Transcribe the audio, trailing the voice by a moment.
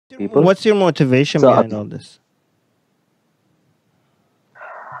people. What's your motivation behind all this?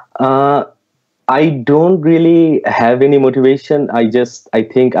 I don't really have any motivation. I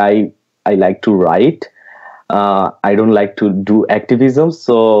think I like to write. I don't like to do activism.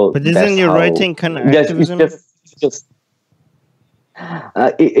 So, but isn't your writing kind of activism?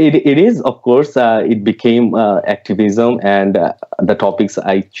 It is, of course. It became activism, and the topics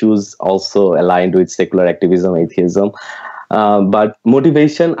I choose also aligned with secular activism, atheism. But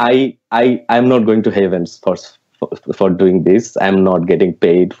motivation, I'm not going to heaven for doing this. I'm not getting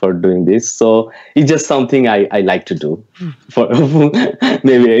paid for doing this, so it's just something I like to do. For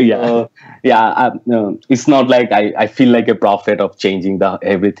maybe, it's not like I feel like a prophet of changing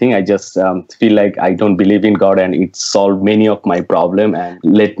everything. I just feel like I don't believe in God, and it solved many of my problem and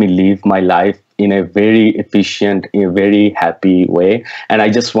let me live my life in a very efficient, in a very happy way. And I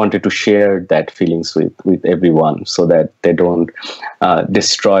just wanted to share that feelings with everyone, so that they don't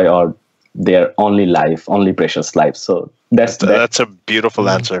destroy or their only precious life. So that's a beautiful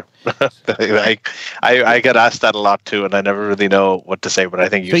answer. I get asked that a lot too, and I never really know what to say. But I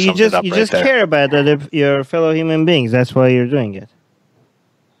think you summed it up you right just there. care about your fellow human beings. That's why you're doing it.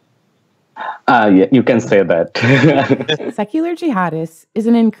 Yeah, you can say that. Secular Jihadists is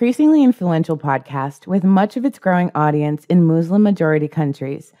an increasingly influential podcast with much of its growing audience in Muslim-majority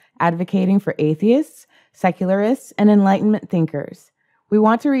countries, advocating for atheists, secularists, and Enlightenment thinkers. We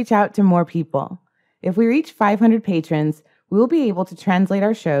want to reach out to more people. If we reach 500 patrons, we will be able to translate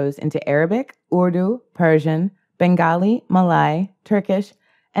our shows into Arabic, Urdu, Persian, Bengali, Malay, Turkish,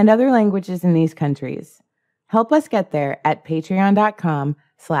 and other languages in these countries. Help us get there at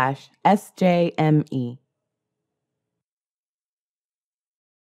patreon.com/SJME.